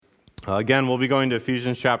Again, we'll be going to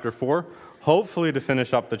Ephesians chapter 4, hopefully to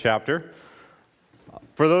finish up the chapter.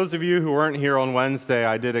 For those of you who weren't here on Wednesday,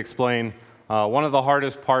 I did explain one of the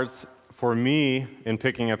hardest parts for me in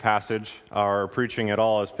picking a passage, or preaching at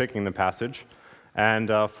all, is picking the passage.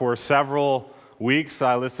 And for several weeks,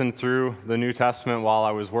 I listened through the New Testament while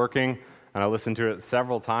I was working, and I listened to it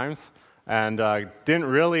several times, and didn't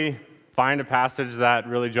really find a passage that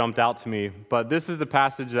really jumped out to me. But this is the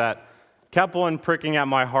passage that kept on pricking at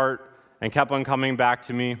my heart and kept on coming back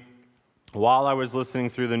to me while I was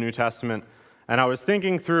listening through the New Testament. And I was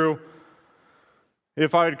thinking through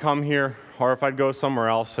if I would come here or if I'd go somewhere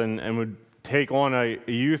else and would take on a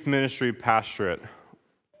youth ministry pastorate,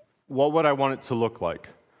 what would I want it to look like?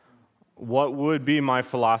 What would be my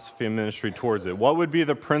philosophy of ministry towards it? What would be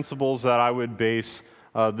the principles that I would base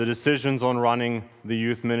the decisions on running the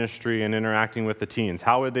youth ministry and interacting with the teens?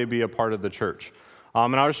 How would they be a part of the church?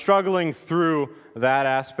 And I was struggling through that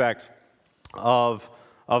aspect of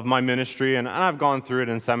my ministry, and I've gone through it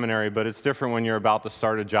in seminary, but it's different when you're about to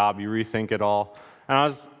start a job. You rethink it all.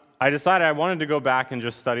 And I decided I wanted to go back and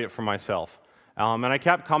just study it for myself. And I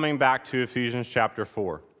kept coming back to Ephesians chapter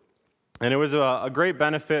 4. And it was a great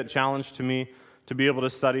benefit, challenge to me to be able to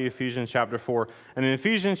study Ephesians chapter 4. And in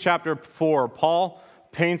Ephesians chapter 4, Paul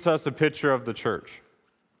paints us a picture of the church.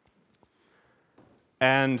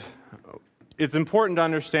 And it's important to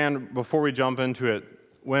understand before we jump into it,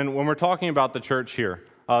 when we're talking about the church here,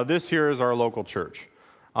 this here is our local church.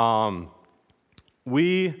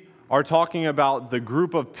 We are talking about the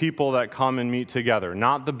group of people that come and meet together,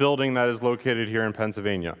 not the building that is located here in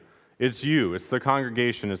Pennsylvania. It's you, it's the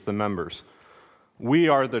congregation, it's the members. We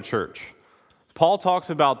are the church. Paul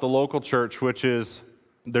talks about the local church, which is,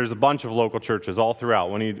 there's a bunch of local churches all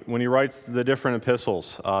throughout. When he writes the different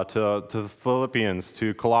epistles to the Philippians,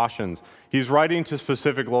 to Colossians, he's writing to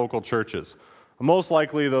specific local churches. Most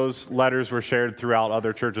likely those letters were shared throughout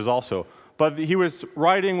other churches also. But he was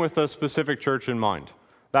writing with a specific church in mind.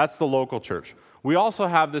 That's the local church. We also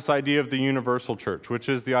have this idea of the universal church, which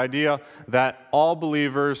is the idea that all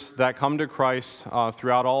believers that come to Christ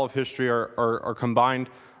throughout all of history are combined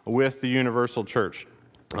with the universal church.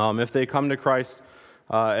 If they come to Christ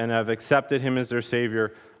and have accepted Him as their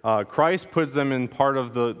Savior, Christ puts them in part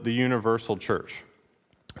of the universal church,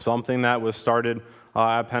 something that was started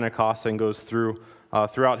at Pentecost and goes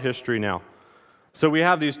throughout history now. So we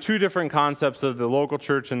have these two different concepts of the local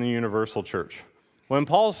church and the universal church. When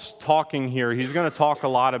Paul's talking here, he's going to talk a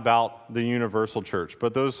lot about the universal church,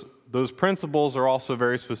 but those principles are also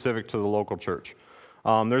very specific to the local church.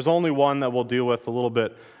 There's only one that we'll deal with a little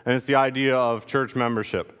bit, and it's the idea of church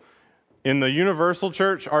membership. In the universal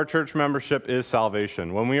church, our church membership is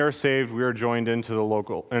salvation. When we are saved, we are joined into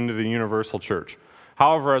the universal church.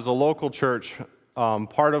 However, as a local church,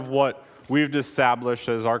 part of what we've established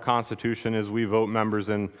as our constitution is we vote members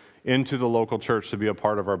into the local church to be a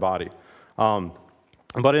part of our body.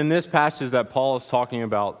 But in this passage that Paul is talking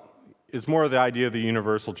about, it's more of the idea of the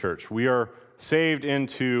universal church. We are saved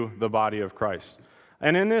into the body of Christ.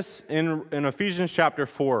 And in Ephesians chapter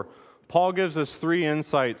 4, Paul gives us 3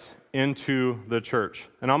 insights into the church.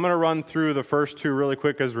 And I'm going to run through the first 2 really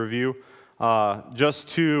quick as review, just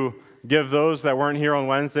to give those that weren't here on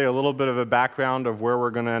Wednesday a little bit of a background of where we're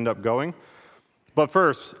going to end up going. But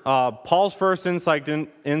first, Paul's first insight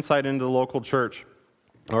into the local church,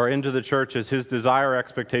 or into the church, is his desire or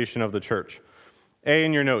expectation of the church. A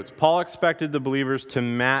in your notes, Paul expected the believers to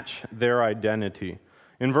match their identity.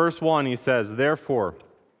 In verse 1, he says, Therefore,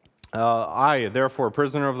 I,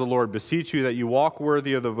 prisoner of the Lord, beseech you that you walk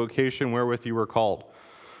worthy of the vocation wherewith you were called.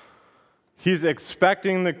 He's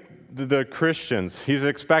expecting the Christians, he's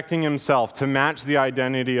expecting himself to match the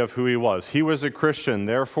identity of who he was. He was a Christian,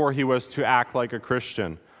 therefore he was to act like a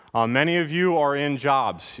Christian. Many of you are in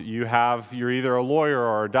jobs. You're either a lawyer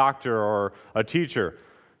or a doctor or a teacher.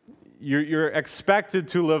 You're expected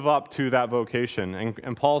to live up to that vocation.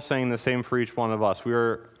 And Paul's saying the same for each one of us. We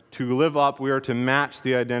are to live up, we are to match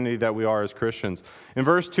the identity that we are as Christians. In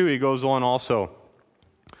verse 2, he goes on also.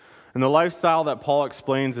 And the lifestyle that Paul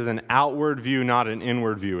explains is an outward view, not an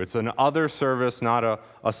inward view. It's an other service, not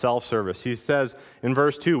a self-service. He says in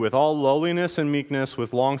verse 2, with all lowliness and meekness,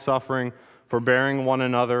 with long-suffering, forbearing one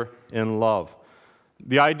another in love.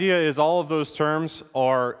 The idea is all of those terms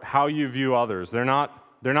are how you view others. They're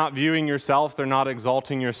not viewing yourself, they're not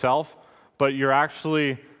exalting yourself, but you're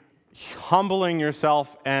actually humbling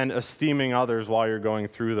yourself and esteeming others while you're going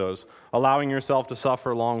through those, allowing yourself to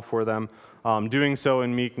suffer long for them, doing so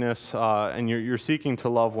in meekness, and you're seeking to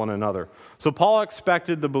love one another. So Paul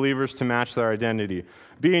expected the believers to match their identity.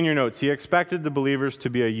 B in your notes, he expected the believers to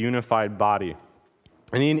be a unified body.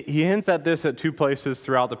 And he hints at this at two places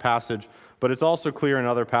throughout the passage, but it's also clear in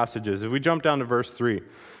other passages. If we jump down to verse 3,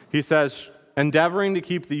 he says, endeavoring to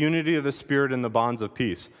keep the unity of the Spirit in the bonds of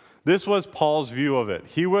peace. This was Paul's view of it.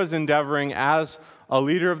 He was endeavoring as a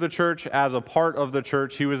leader of the church, as a part of the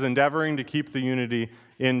church, he was endeavoring to keep the unity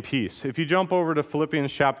in peace. If you jump over to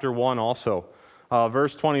Philippians chapter 1 also,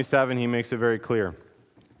 verse 27, he makes it very clear.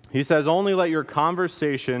 He says, only let your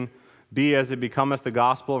conversation be as it becometh the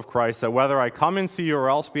gospel of Christ, that whether I come and see you or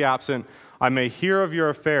else be absent, I may hear of your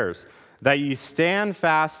affairs, that ye stand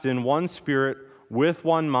fast in one spirit, with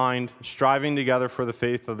one mind, striving together for the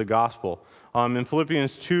faith of the gospel. In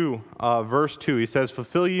Philippians 2, verse 2, he says,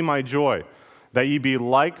 fulfill ye my joy, that ye be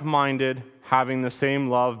like-minded, having the same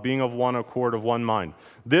love, being of one accord, of one mind.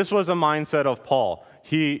 This was a mindset of Paul.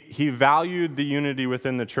 He valued the unity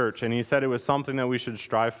within the church, and he said it was something that we should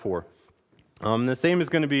strive for. The same is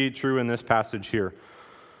going to be true in this passage here.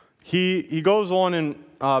 He goes on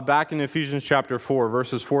back in Ephesians chapter 4,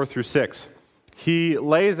 verses 4 through 6. He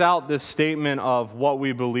lays out this statement of what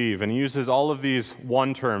we believe, and he uses all of these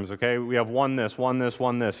one terms, okay? We have one this, one this,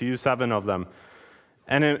 one this. He used 7 of them.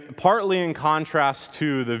 And partly in contrast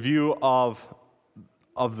to the view of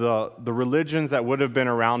the religions that would have been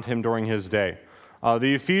around him during his day.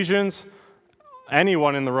 The Ephesians,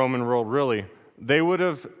 anyone in the Roman world really, they would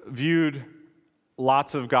have viewed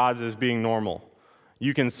lots of gods as being normal.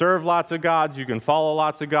 You can serve lots of gods, you can follow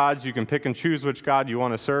lots of gods, you can pick and choose which god you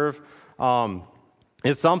want to serve.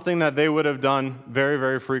 It's something that they would have done very,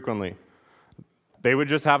 very frequently. They would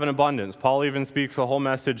just have an abundance. Paul even speaks a whole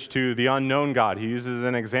message to the unknown God. He uses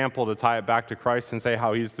an example to tie it back to Christ and say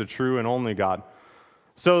how he's the true and only God.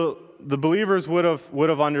 So the believers would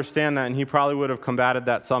have understand that, and he probably would have combated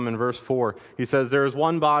that some in verse 4. He says, there is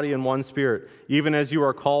one body and one spirit, even as you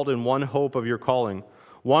are called in one hope of your calling.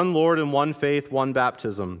 One Lord and one faith, one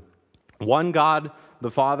baptism. One God,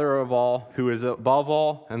 the Father of all, who is above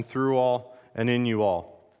all and through all and in you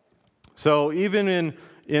all. So even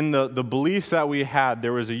in the beliefs that we had,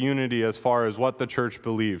 there was a unity as far as what the church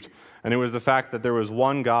believed. And it was the fact that there was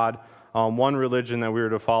one God, one religion that we were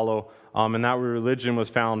to follow, and that religion was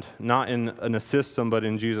found not in a system, but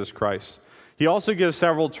in Jesus Christ. He also gives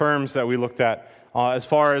several terms that we looked at as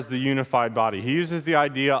far as the unified body. He uses the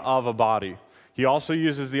idea of a body. He also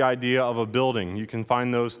uses the idea of a building. You can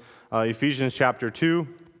find those Ephesians chapter 2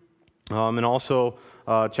 and also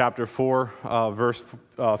chapter 4, verse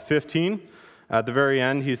 15. At the very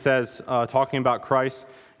end, he says, talking about Christ,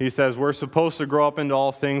 he says, we're supposed to grow up into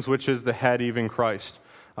all things, which is the head, even Christ,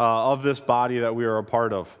 of this body that we are a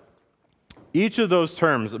part of. Each of those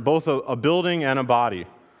terms, both a building and a body,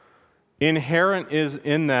 inherent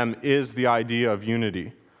in them is the idea of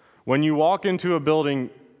unity. When you walk into a building,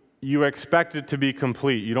 you expect it to be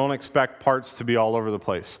complete. You don't expect parts to be all over the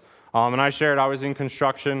place. And I shared I was in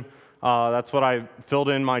construction. That's what I filled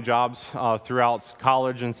in my jobs throughout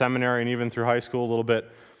college and seminary and even through high school a little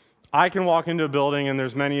bit. I can walk into a building, and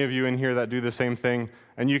there's many of you in here that do the same thing,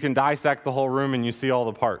 and you can dissect the whole room and you see all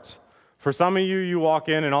the parts. For some of you, you walk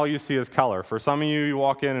in and all you see is color. For some of you, you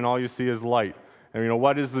walk in and all you see is light. And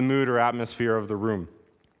what is the mood or atmosphere of the room?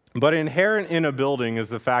 But inherent in a building is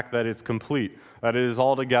the fact that it's complete, that it is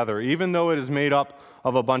all together, even though it is made up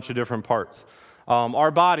of a bunch of different parts.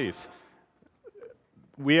 Our bodies,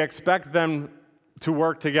 we expect them to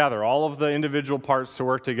work together, all of the individual parts to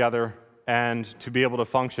work together and to be able to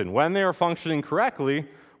function. When they are functioning correctly,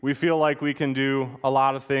 we feel like we can do a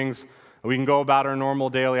lot of things. We can go about our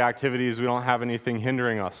normal daily activities. We don't have anything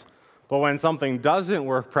hindering us. But when something doesn't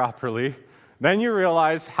work properly, then you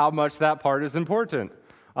realize how much that part is important.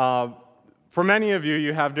 For many of you,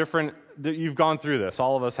 you've gone through this.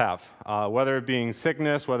 All of us have. Whether it being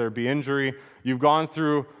sickness, whether it be injury, you've gone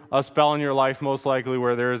through a spell in your life most likely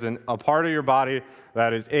where there is a part of your body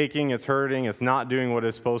that is aching, it's hurting, it's not doing what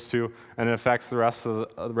it's supposed to, and it affects the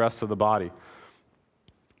rest of the body.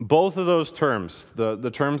 Both of those terms,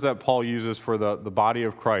 the terms that Paul uses for the body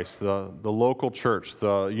of Christ, the local church,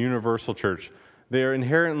 the universal church, they are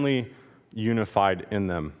inherently unified in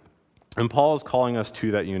them. And Paul is calling us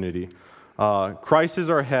to that unity. Christ is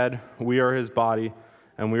our head, we are his body,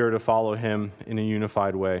 and we are to follow him in a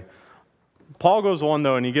unified way. Paul goes on,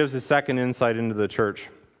 though, and he gives his second insight into the church.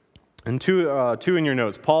 And two in your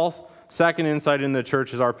notes. Paul's second insight into the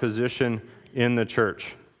church is our position in the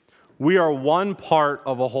church. We are one part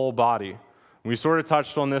of a whole body. We sort of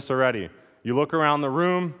touched on this already. You look around the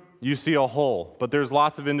room, you see a whole, but there's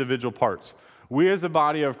lots of individual parts. We as a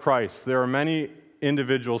body of Christ, there are many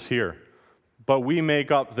individuals here, but we make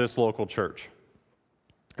up this local church.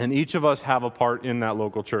 And each of us have a part in that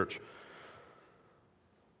local church.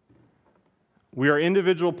 We are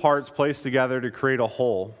individual parts placed together to create a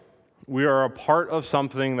whole. We are a part of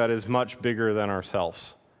something that is much bigger than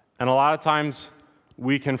ourselves. And a lot of times,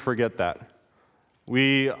 we can forget that.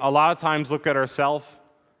 We, a lot of times, look at ourselves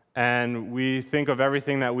and we think of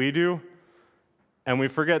everything that we do, and we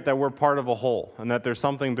forget that we're part of a whole and that there's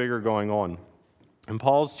something bigger going on. And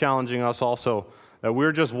Paul's challenging us also that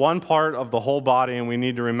we're just one part of the whole body, and we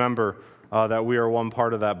need to remember that we are one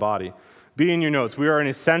part of that body. Be in your notes, we are an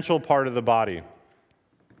essential part of the body.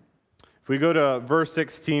 If we go to verse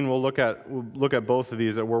 16, we'll look at both of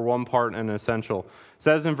these, that we're one part and essential. It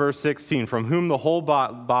says in verse 16, from whom the whole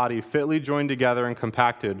body fitly joined together and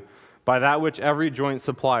compacted, by that which every joint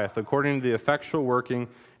supplieth, according to the effectual working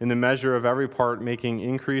in the measure of every part, making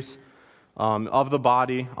increase of the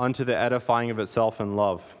body unto the edifying of itself in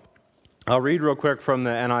love. I'll read real quick from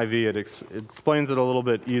the NIV. It explains it a little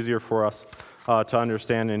bit easier for us to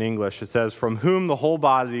understand in English. It says, from whom the whole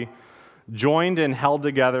body, joined and held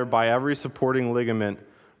together by every supporting ligament,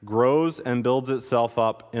 grows and builds itself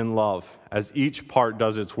up in love, as each part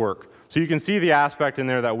does its work. So you can see the aspect in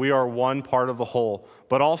there that we are one part of the whole,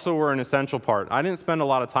 but also we're an essential part. I didn't spend a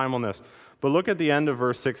lot of time on this, but look at the end of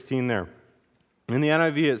verse 16 there. In the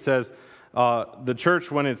NIV it says, the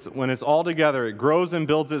church, when it's all together, it grows and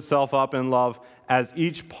builds itself up in love as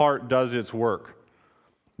each part does its work.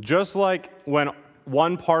 Just like when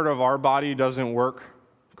one part of our body doesn't work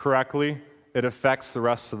correctly, it affects the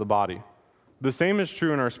rest of the body. The same is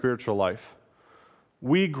true in our spiritual life.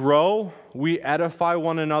 We grow, we edify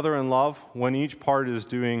one another in love when each part is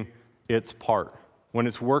doing its part, when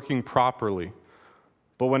it's working properly.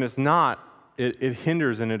 But when it's not, it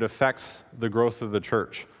hinders and it affects the growth of the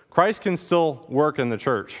church. Christ can still work in the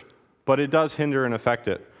church, but it does hinder and affect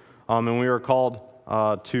it. And we are called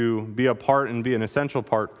to be a part and be an essential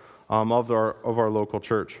part of our local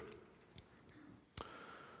church.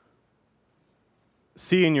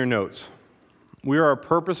 See in your notes, we are a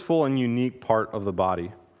purposeful and unique part of the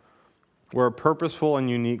body. We're a purposeful and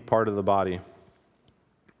unique part of the body.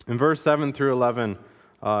 In verse 7 through 11,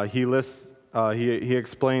 he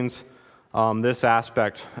explains this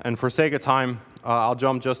aspect. And for sake of time, I'll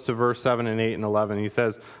jump just to verse 7 and 8 and 11. He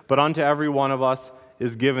says, but unto every one of us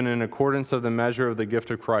is given in accordance of the measure of the gift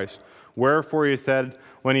of Christ. Wherefore he said,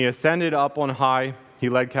 when he ascended up on high, he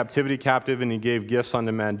led captivity captive, and he gave gifts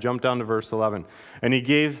unto men. Jump down to verse 11. And he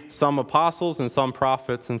gave some apostles, and some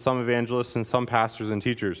prophets, and some evangelists, and some pastors and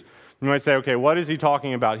teachers. You might say, okay, what is he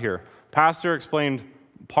talking about here? Pastor explained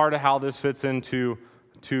part of how this fits into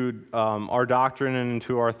our doctrine and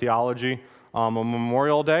into our theology on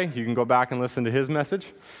Memorial Day. You can go back and listen to his message.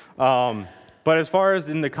 But as far as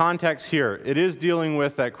in the context here, it is dealing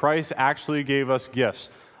with that Christ actually gave us gifts,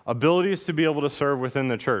 abilities to be able to serve within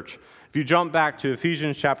the church. If you jump back to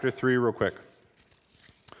Ephesians chapter 3 real quick,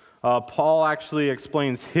 Paul actually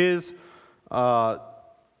explains his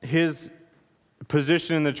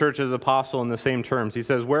position in the church as apostle in the same terms. He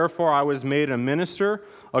says, wherefore I was made a minister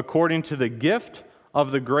according to the gift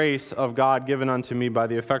of the grace of God given unto me by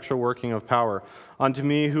the effectual working of power. Unto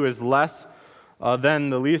me who is less than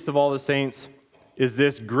the least of all the saints is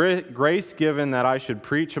this grace given that I should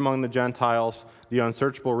preach among the Gentiles the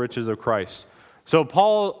unsearchable riches of Christ. So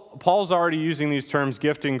Paul's already using these terms,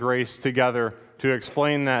 gift and grace, together to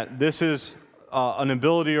explain that this is an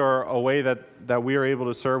ability or a way that we are able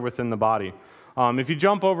to serve within the body. If you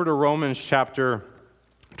jump over to Romans chapter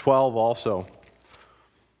 12 also.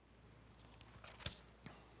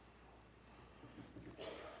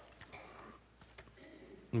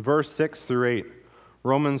 Verse 6 through 8.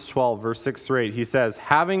 Romans 12, verse 6 through 8. He says,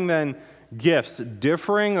 having then gifts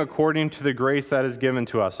differing according to the grace that is given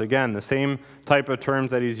to us. Again, the same type of terms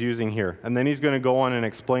that he's using here. And then he's going to go on and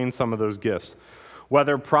explain some of those gifts.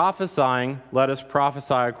 Whether prophesying, let us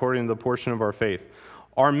prophesy according to the portion of our faith.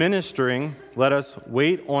 Our ministering, let us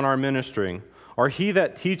wait on our ministering. Or he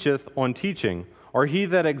that teacheth on teaching. Or he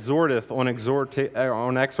that exhorteth on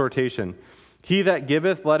exhortation. He that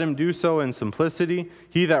giveth, let him do so in simplicity.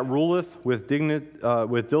 He that ruleth with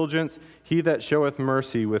diligence. He that showeth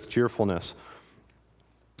mercy with cheerfulness.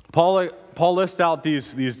 Paul lists out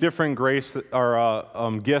these different grace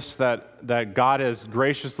or gifts that God has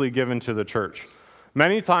graciously given to the church.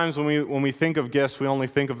 Many times when we think of gifts, we only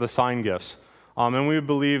think of the sign gifts, and we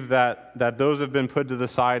believe that those have been put to the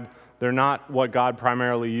side. They're not what God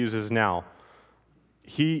primarily uses now.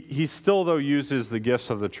 He still though uses the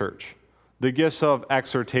gifts of the church. The gifts of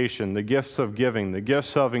exhortation, the gifts of giving, the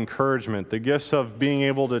gifts of encouragement, the gifts of being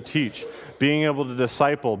able to teach, being able to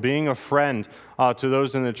disciple, being a friend to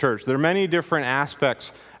those in the church. There are many different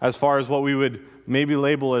aspects as far as what we would maybe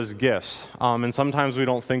label as gifts, and sometimes we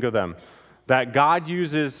don't think of them, that God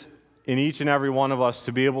uses in each and every one of us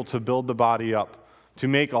to be able to build the body up, to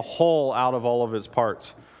make a whole out of all of its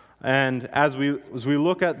parts. And as we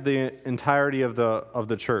look at the entirety of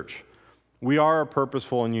the church, we are a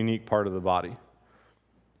purposeful and unique part of the body.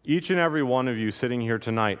 Each and every one of you sitting here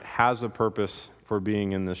tonight has a purpose for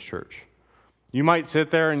being in this church. You might sit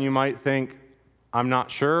there and you might think, I'm not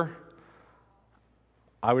sure.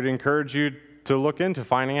 I would encourage you to look into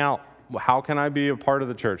finding out, how can I be a part of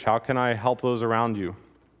the church? How can I help those around you?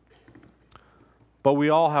 But we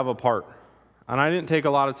all have a part. And I didn't take a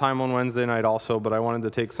lot of time on Wednesday night also, but I wanted to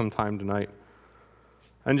take some time tonight.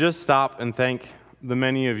 And just stop and thank the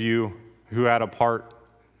many of you who had a part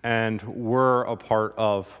and were a part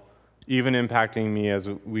of even impacting me as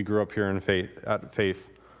we grew up here in faith.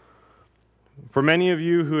 For many of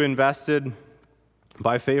you who invested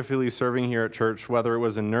by faithfully serving here at church, whether it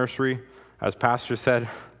was in nursery, as Pastor said,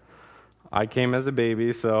 I came as a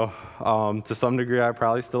baby, so to some degree I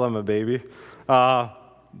probably still am a baby.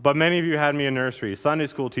 But many of you had me in nursery, Sunday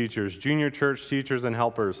school teachers, junior church teachers and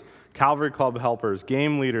helpers, Calvary Club helpers,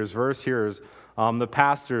 game leaders, verse hearers, the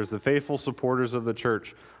pastors, the faithful supporters of the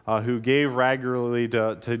church who gave regularly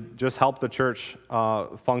to just help the church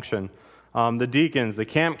function, the deacons, the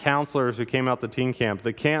camp counselors who came out to teen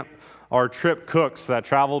camp, our trip cooks that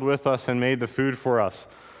traveled with us and made the food for us.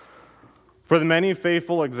 For the many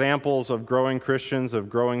faithful examples of growing Christians, of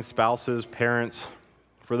growing spouses, parents,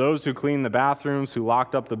 for those who cleaned the bathrooms, who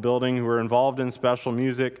locked up the building, who were involved in special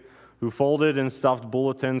music, who folded and stuffed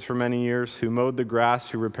bulletins for many years, who mowed the grass,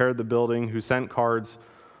 who repaired the building, who sent cards,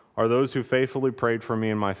 are those who faithfully prayed for me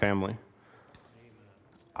and my family.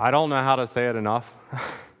 I don't know how to say it enough,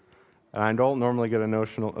 and I don't normally get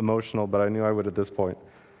emotional, but I knew I would at this point.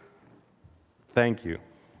 Thank you.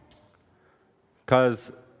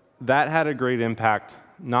 Because that had a great impact,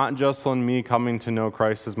 not just on me coming to know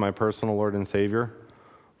Christ as my personal Lord and Savior,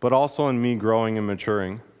 but also on me growing and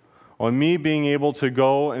maturing, on me being able to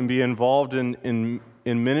go and be involved in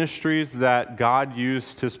ministries that God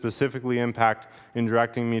used to specifically impact in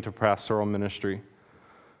directing me to pastoral ministry.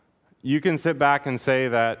 You can sit back and say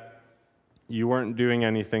that you weren't doing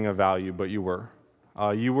anything of value, but you were.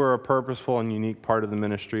 You were a purposeful and unique part of the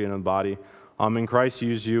ministry and the body. And Christ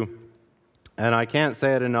used you. And I can't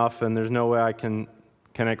say it enough, and there's no way I can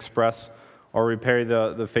express or repay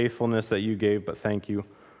the faithfulness that you gave, but thank you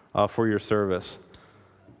for your service.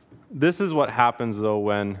 This is what happens, though,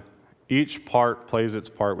 when each part plays its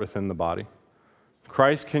part within the body.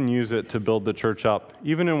 Christ can use it to build the church up,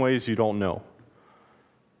 even in ways you don't know.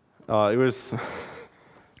 It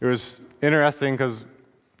was interesting because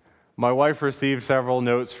my wife received several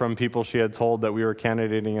notes from people she had told that we were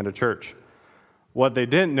candidating at a church. What they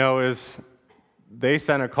didn't know is they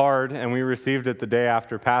sent a card, and we received it the day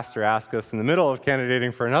after Pastor asked us in the middle of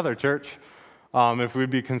candidating for another church if we'd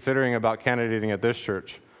be considering about candidating at this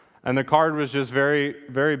church. And the card was just very,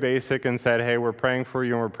 very basic and said, hey, we're praying for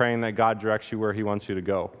you, and we're praying that God directs you where he wants you to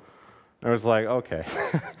go. And I was like, okay.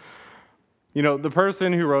 The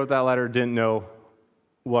person who wrote that letter didn't know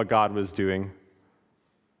what God was doing,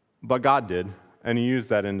 but God did, and he used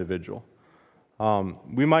that individual.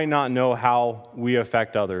 We might not know how we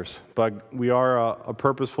affect others, but we are a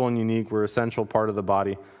purposeful and unique, we're an essential part of the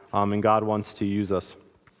body, and God wants to use us.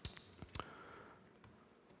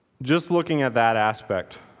 Just looking at that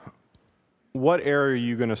aspect, what area are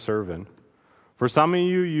you going to serve in? For some of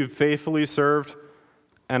you, you've faithfully served,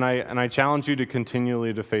 and I challenge you to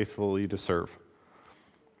continually to faithfully to serve.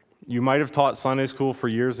 You might have taught Sunday school for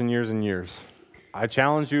years and years and years. I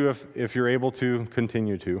challenge you, if you're able to,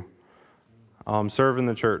 continue to. Serve in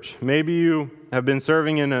the church. Maybe you have been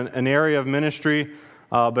serving in an area of ministry,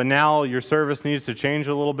 but now your service needs to change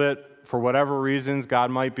a little bit for whatever reasons.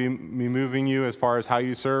 God might be moving you as far as how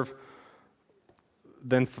you serve.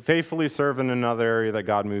 Then faithfully serve in another area that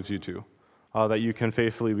God moves you to, that you can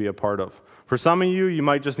faithfully be a part of. For some of you, you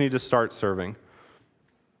might just need to start serving.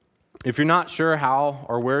 If you're not sure how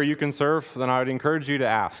or where you can serve, then I would encourage you to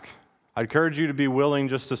ask. I'd encourage you to be willing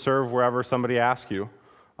just to serve wherever somebody asks you.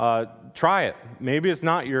 Try it. Maybe it's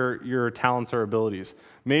not your talents or abilities.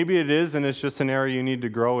 Maybe it is, and it's just an area you need to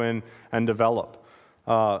grow in and develop.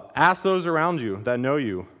 Ask those around you that know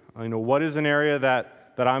you. What is an area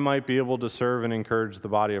that I might be able to serve and encourage the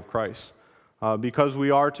body of Christ? Because we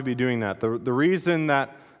are to be doing that. The reason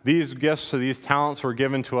that these gifts, these talents were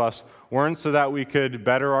given to us weren't so that we could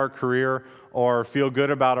better our career or feel good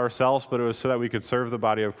about ourselves, but it was so that we could serve the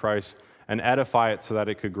body of Christ and edify it so that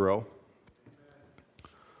it could grow.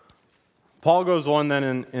 Paul goes on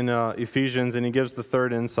then in Ephesians, and he gives the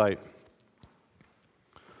third insight.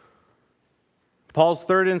 Paul's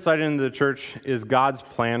third insight into the church is God's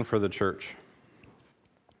plan for the church.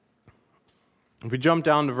 If we jump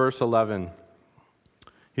down to verse 11,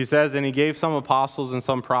 he says, "And he gave some apostles and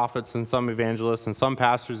some prophets and some evangelists and some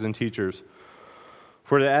pastors and teachers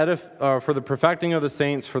for the perfecting of the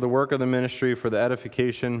saints, for the work of the ministry, for the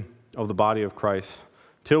edification of the body of Christ,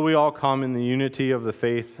 till we all come in the unity of the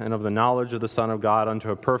faith and of the knowledge of the Son of God, unto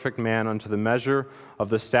a perfect man, unto the measure of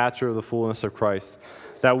the stature of the fullness of Christ,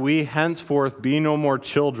 that we henceforth be no more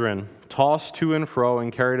children, tossed to and fro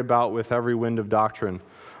and carried about with every wind of doctrine,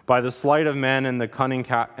 by the sleight of men and their cunning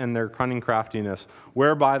craftiness,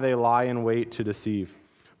 whereby they lie in wait to deceive.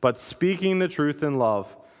 But speaking the truth in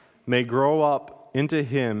love, may grow up into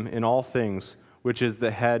him in all things, which is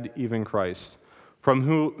the head, even Christ, from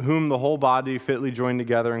whom the whole body fitly joined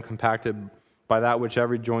together and compacted by that which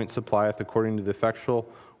every joint supplieth, according to the effectual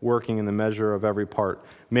working in the measure of every part,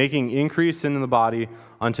 making increase in the body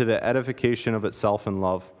unto the edification of itself in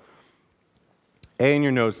love." In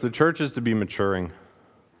your notes, the church is to be maturing.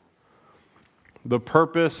 The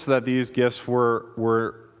purpose that these gifts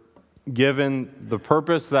were given, the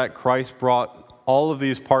purpose that Christ brought all of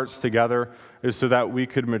these parts together, is so that we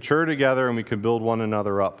could mature together and we could build one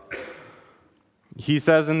another up. He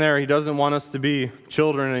says in there, he doesn't want us to be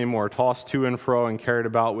children anymore, tossed to and fro and carried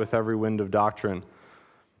about with every wind of doctrine.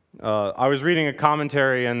 I was reading a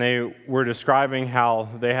commentary, and they were describing how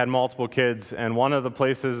they had multiple kids, and one of the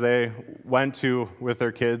places they went to with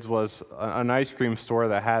their kids was an ice cream store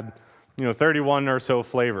that had 31 or so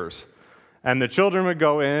flavors. And the children would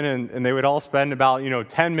go in, and they would all spend about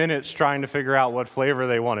 10 minutes trying to figure out what flavor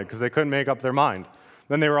they wanted, because they couldn't make up their mind.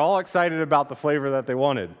 Then they were all excited about the flavor that they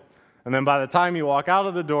wanted. And then by the time you walk out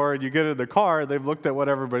of the door and you get in the car, they've looked at what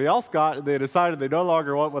everybody else got, and they decided they no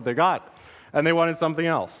longer want what they got, and they wanted something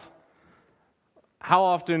else. How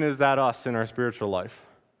often is that us in our spiritual life?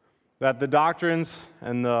 That the doctrines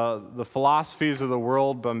and the philosophies of the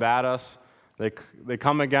world bombard us. They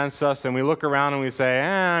come against us, and we look around and we say,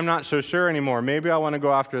 I'm not so sure anymore. Maybe I want to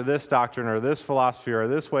go after this doctrine or this philosophy or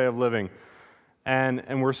this way of living.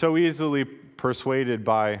 And we're so easily persuaded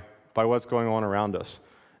by what's going on around us.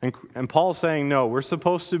 And Paul's saying, no, we're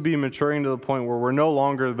supposed to be maturing to the point where we're no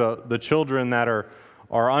longer the children that are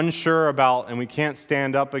unsure about, and we can't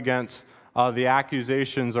stand up against the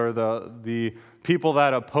accusations or the people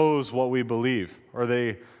that oppose what we believe, or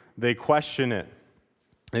they question it,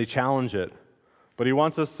 they challenge it. But he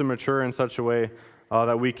wants us to mature in such a way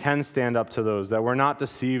that we can stand up to those, that we're not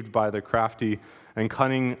deceived by the crafty and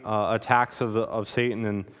cunning attacks of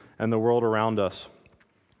Satan and the world around us.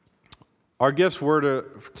 Our gifts were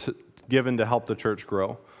given to help the church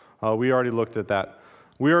grow. We already looked at that.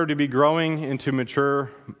 We are to be growing into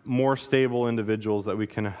mature, more stable individuals that we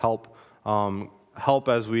can help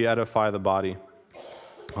as we edify the body.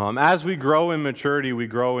 As we grow in maturity, we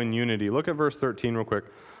grow in unity. Look at verse 13 real quick.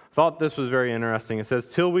 Thought this was very interesting. It says,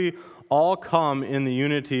 till we all come in the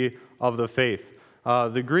unity of the faith.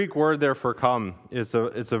 The Greek word there for come, it's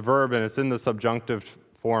a verb, and it's in the subjunctive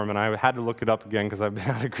form, and I had to look it up again because I've been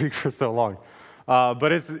out of Greek for so long.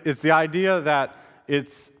 But it's the idea that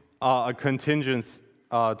it's a contingent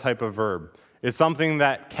type of verb. It's something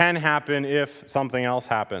that can happen if something else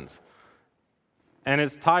happens. And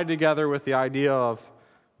it's tied together with the idea of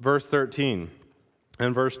verse 13.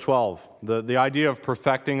 And verse 12, the idea of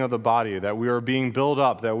perfecting of the body, that we are being built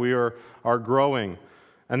up, that we are growing.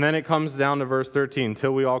 And then it comes down to verse 13,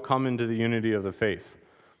 till we all come into the unity of the faith.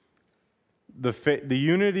 The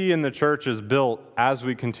unity in the church is built as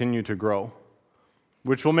we continue to grow,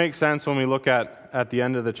 which will make sense when we look at the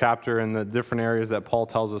end of the chapter and the different areas that Paul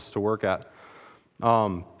tells us to work at.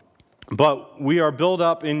 But we are built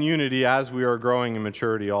up in unity as we are growing in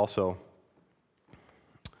maturity also.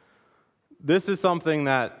 This is something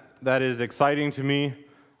that is exciting to me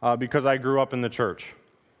because I grew up in the church.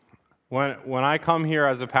 When I come here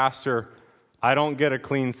as a pastor, I don't get a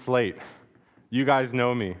clean slate. You guys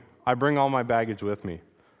know me. I bring all my baggage with me.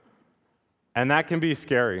 And that can be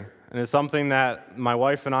scary. And it's something that my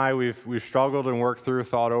wife and I, we've struggled and worked through,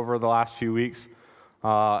 thought over the last few weeks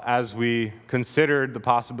as we considered the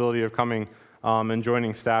possibility of coming and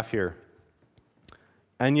joining staff here.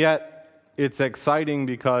 And yet, it's exciting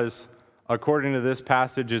because according to this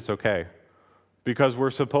passage, it's okay. Because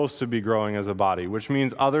we're supposed to be growing as a body, which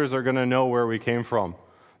means others are going to know where we came from.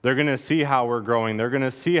 They're going to see how we're growing. They're going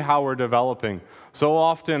to see how we're developing. So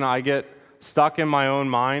often I get stuck in my own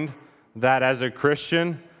mind that as a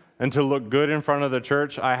Christian, and to look good in front of the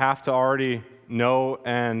church, I have to already know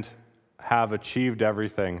and have achieved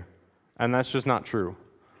everything. And that's just not true.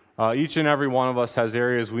 Each and every one of us has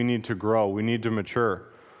areas we need to grow. We need to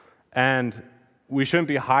mature. And we shouldn't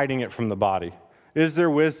be hiding it from the body. Is there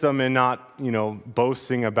wisdom in not,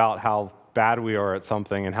 boasting about how bad we are at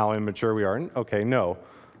something and how immature we are. Okay, no.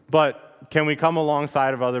 But can we come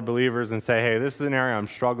alongside of other believers and say, hey, this is an area I'm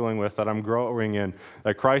struggling with, that I'm growing in,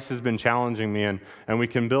 that Christ has been challenging me in, and we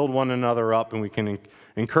can build one another up and we can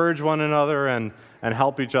encourage one another and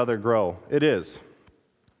help each other grow? It is.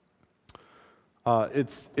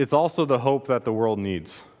 It's also the hope that the world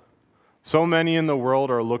needs. So many in the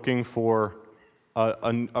world are looking for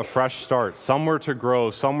a fresh start, somewhere to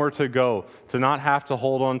grow, somewhere to go, to not have to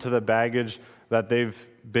hold on to the baggage that they've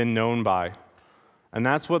been known by. And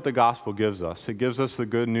that's what the gospel gives us. It gives us the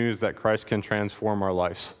good news that Christ can transform our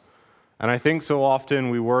lives. And I think so often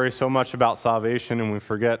we worry so much about salvation and we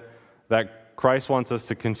forget that Christ wants us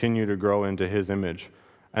to continue to grow into his image.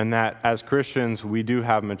 And that as Christians, we do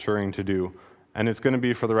have maturing to do. And it's going to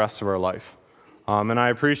be for the rest of our life. And I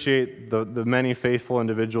appreciate the many faithful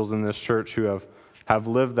individuals in this church who have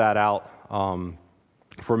lived that out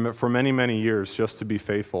for many, many years just to be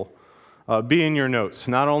faithful. Be in your notes.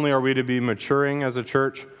 Not only are we to be maturing as a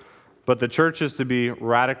church, but the church is to be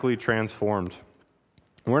radically transformed.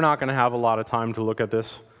 We're not going to have a lot of time to look at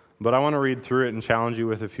this, but I want to read through it and challenge you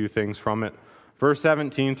with a few things from it. Verse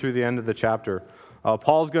 17 through the end of the chapter,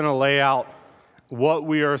 Paul's going to lay out what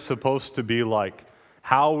we are supposed to be like,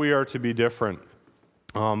 how we are to be different.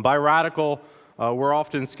 By radical, we're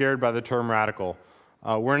often scared by the term radical.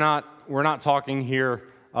 We're not talking here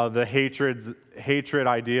the hatred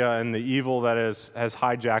idea and the evil that has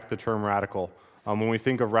hijacked the term radical when we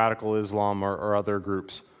think of radical Islam or other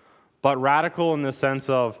groups. But radical in the sense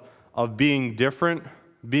of being different,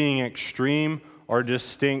 being extreme, or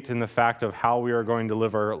distinct in the fact of how we are going to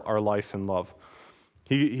live our life in love.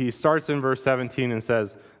 He starts in verse 17 and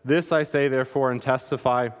says, "This I say therefore and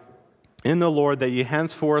testify in the Lord, that ye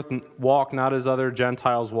henceforth walk not as other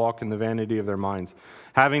Gentiles walk in the vanity of their minds,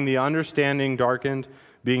 having the understanding darkened,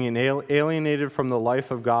 being alienated from the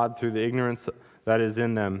life of God through the ignorance that is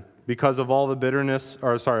in them, because of all the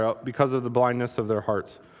because of the blindness of their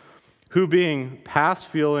hearts, who being past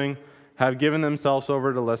feeling have given themselves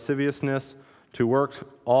over to lasciviousness, to work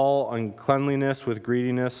all uncleanliness with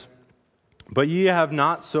greediness. But ye have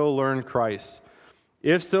not so learned Christ,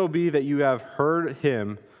 if so be that you have heard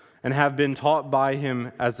him, and have been taught by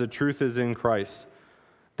him as the truth is in Christ,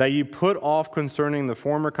 that ye put off concerning the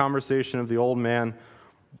former conversation of the old man,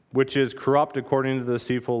 which is corrupt according to the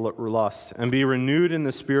deceitful lusts, and be renewed in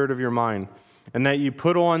the spirit of your mind, and that ye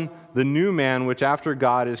put on the new man, which after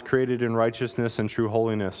God is created in righteousness and true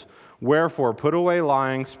holiness. Wherefore, put away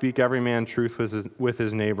lying, speak every man truth with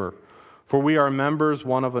his neighbor, for we are members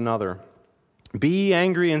one of another. Be ye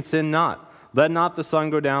angry and sin not. Let not the sun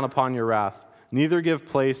go down upon your wrath, neither give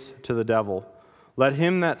place to the devil. Let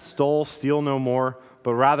him that stole steal no more,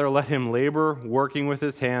 but rather let him labor, working with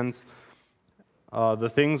his hands, the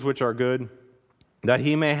things which are good, that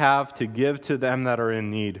he may have to give to them that are in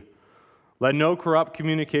need. Let no corrupt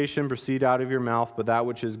communication proceed out of your mouth, but that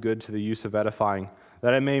which is good to the use of edifying,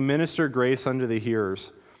 that it may minister grace unto the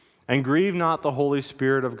hearers. And grieve not the Holy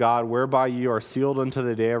Spirit of God, whereby ye are sealed unto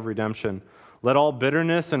the day of redemption. Let all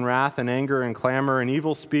bitterness and wrath and anger and clamor and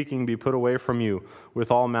evil speaking be put away from you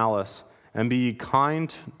with all malice. And be ye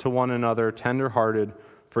kind to one another, tender-hearted,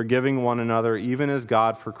 forgiving one another, even as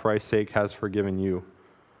God for Christ's sake has forgiven you."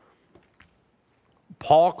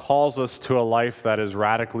 Paul calls us to a life that is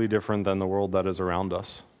radically different than the world that is around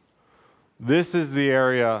us. This is the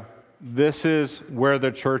area, this is where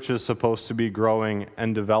the church is supposed to be growing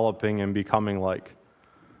and developing and becoming like.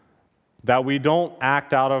 That we don't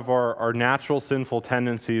act out of our natural sinful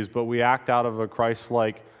tendencies, but we act out of a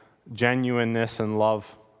Christ-like genuineness and love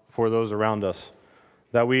for those around us.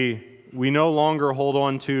 That we no longer hold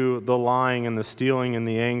on to the lying and the stealing and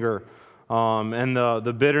the anger and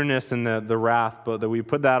the bitterness and the wrath, but that we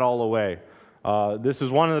put that all away. This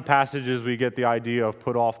is one of the passages we get the idea of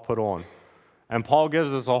put off, put on. And Paul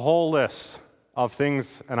gives us a whole list of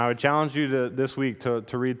things, and I would challenge you this week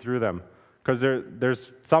to read through them, because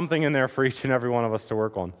there's something in there for each and every one of us to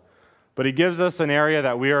work on. But he gives us an area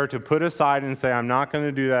that we are to put aside and say, I'm not going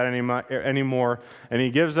to do that anymore. And he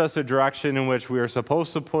gives us a direction in which we are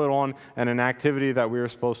supposed to put on and an activity that we are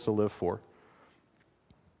supposed to live for.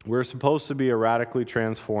 We're supposed to be a radically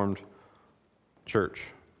transformed church.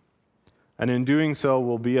 And in doing so,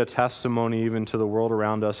 we'll be a testimony even to the world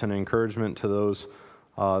around us and encouragement to those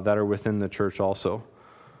that are within the church also.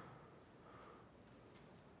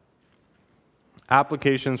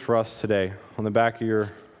 Applications for us today on the back of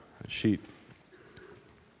your sheet.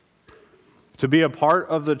 To be a part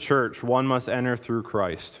of the church, one must enter through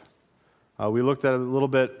Christ. We looked at it a little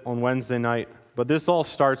bit on Wednesday night, but this all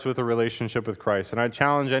starts with a relationship with Christ. And I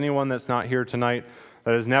challenge anyone that's not here tonight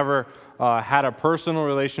that has never had a personal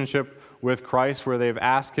relationship with Christ, where they've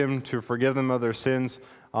asked him to forgive them of their sins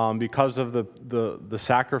because of the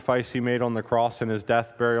sacrifice he made on the cross and his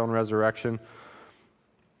death, burial, and resurrection.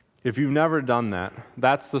 If you've never done that,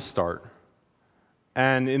 that's the start.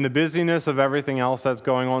 And in the busyness of everything else that's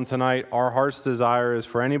going on tonight, our heart's desire is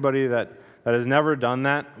for anybody that has never done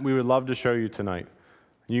that, we would love to show you tonight.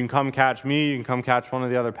 You can come catch me, you can come catch one of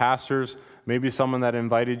the other pastors, maybe someone that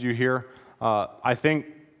invited you here. I think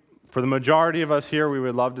for the majority of us here, we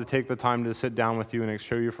would love to take the time to sit down with you and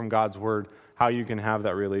show you from God's Word how you can have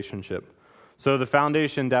that relationship. So the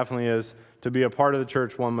foundation definitely is to be a part of the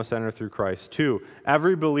church, one must enter through Christ. 2,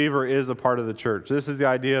 every believer is a part of the church. This is the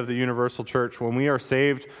idea of the universal church. When we are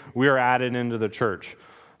saved, we are added into the church.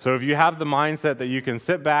 So if you have the mindset that you can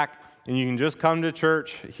sit back and you can just come to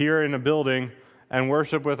church here in a building and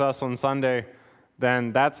worship with us on Sunday,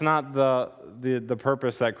 then that's not the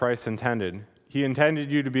purpose that Christ intended. He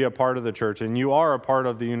intended you to be a part of the church, and you are a part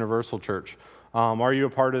of the universal church. Are you a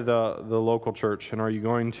part of the local church, and are you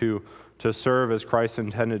going to serve as Christ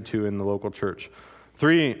intended to in the local church?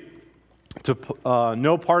 3,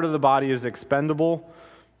 no part of the body is expendable.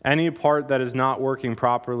 Any part that is not working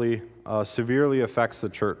properly severely affects the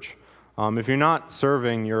church. If you're not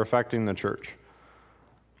serving, you're affecting the church.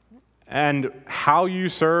 And how you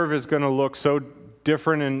serve is going to look so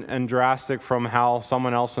different and drastic from how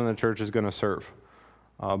someone else in the church is going to serve.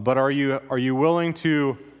 But are you willing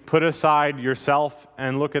to put aside yourself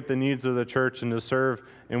and look at the needs of the church and to serve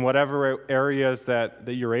in whatever areas that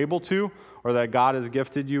you're able to, or that God has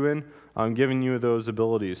gifted you in, giving you those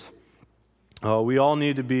abilities? We all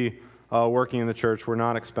need to be working in the church. We're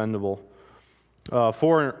not expendable.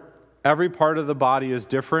 4, every part of the body is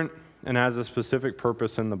different and has a specific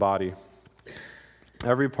purpose in the body.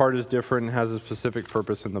 Every part is different and has a specific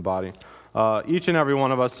purpose in the body. Each and every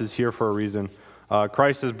one of us is here for a reason.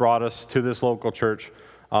 Christ has brought us to this local church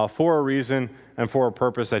for a reason and for a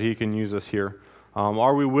purpose that he can use us here.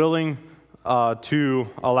 Are we willing to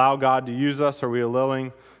allow God to use us? Are we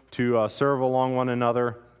willing to serve along one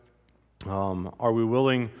another? Are we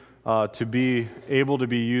willing to be able to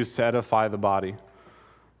be used to edify the body?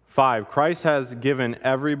 5, Christ has given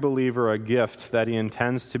every believer a gift that he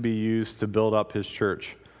intends to be used to build up his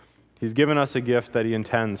church. He's given us a gift that he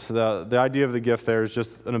intends. The idea of the gift there is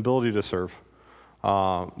just an ability to serve.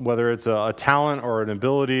 Whether it's a talent or an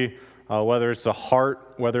ability, whether it's a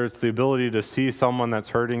heart, whether it's the ability to see someone that's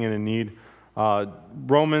hurting and in need.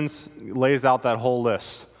 Romans lays out that whole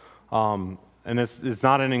list. And it's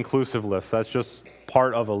not an inclusive list. That's just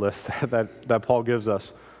part of a list that Paul gives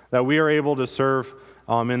us, that we are able to serve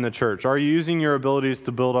in the church. Are you using your abilities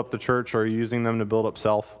to build up the church, or are you using them to build up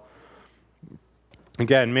self?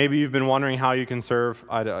 Again, maybe you've been wondering how you can serve.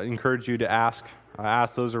 I'd encourage you to ask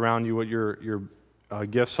those around you what your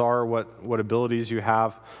gifts are, what abilities you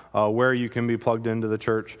have, where you can be plugged into the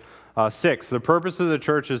church. 6, the purpose of the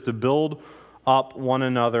church is to build up one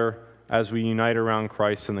another as we unite around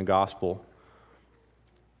Christ and the gospel.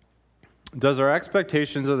 Does our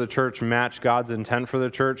expectations of the church match God's intent for the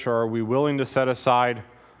church, or are we willing to set aside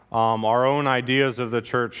our own ideas of the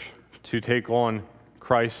church to take on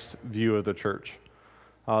Christ's view of the church?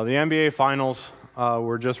 The NBA Finals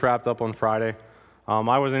were just wrapped up on Friday.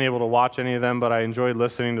 I wasn't able to watch any of them, but I enjoyed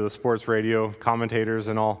listening to the sports radio commentators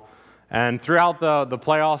and all. And throughout the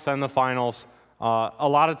playoffs and the finals, a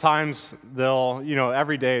lot of times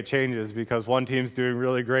every day it changes, because one team's doing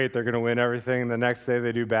really great, they're going to win everything, and the next day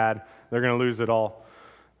they do bad, they're going to lose it all.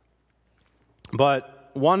 But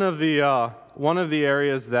one of the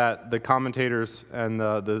areas that the commentators and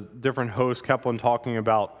the different hosts kept on talking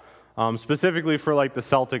about, specifically for like the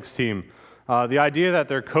Celtics team, the idea that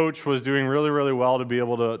their coach was doing really, really well to be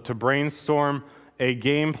able to brainstorm a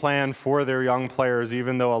game plan for their young players,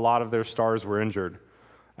 even though a lot of their stars were injured.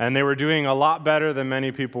 And they were doing a lot better than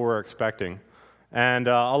many people were expecting. And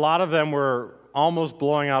a lot of them were almost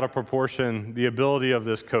blowing out of proportion the ability of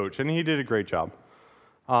this coach, and he did a great job.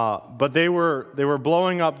 But they were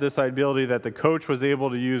blowing up this ability that the coach was able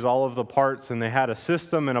to use all of the parts, and they had a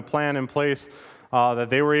system and a plan in place that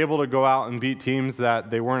they were able to go out and beat teams that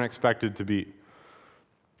they weren't expected to beat.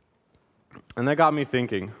 And that got me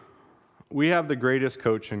thinking, we have the greatest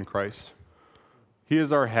coach in Christ. He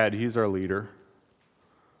is our head. He's our leader.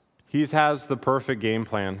 He has the perfect game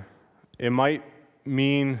plan. It might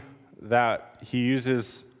mean that he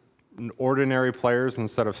uses ordinary players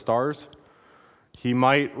instead of stars. He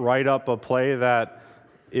might write up a play that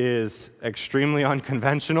is extremely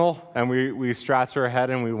unconventional, and we scratch our head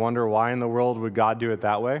and we wonder, why in the world would God do it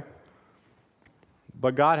that way?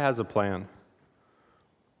 But God has a plan.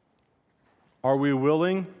 Are we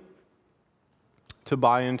willing to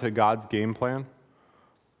buy into God's game plan?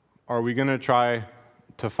 are we going to try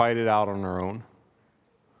to fight it out on our own?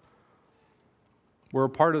 We're a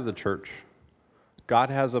part of the church. God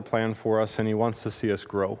has a plan for us, and He wants to see us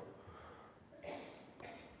grow.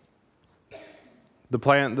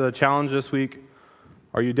 The challenge this week,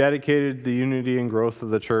 are you dedicated to the unity and growth of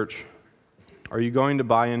the church? Are you going to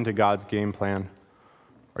buy into God's game plan?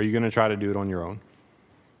 Are you going to try to do it on your own?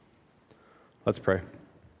 Let's pray.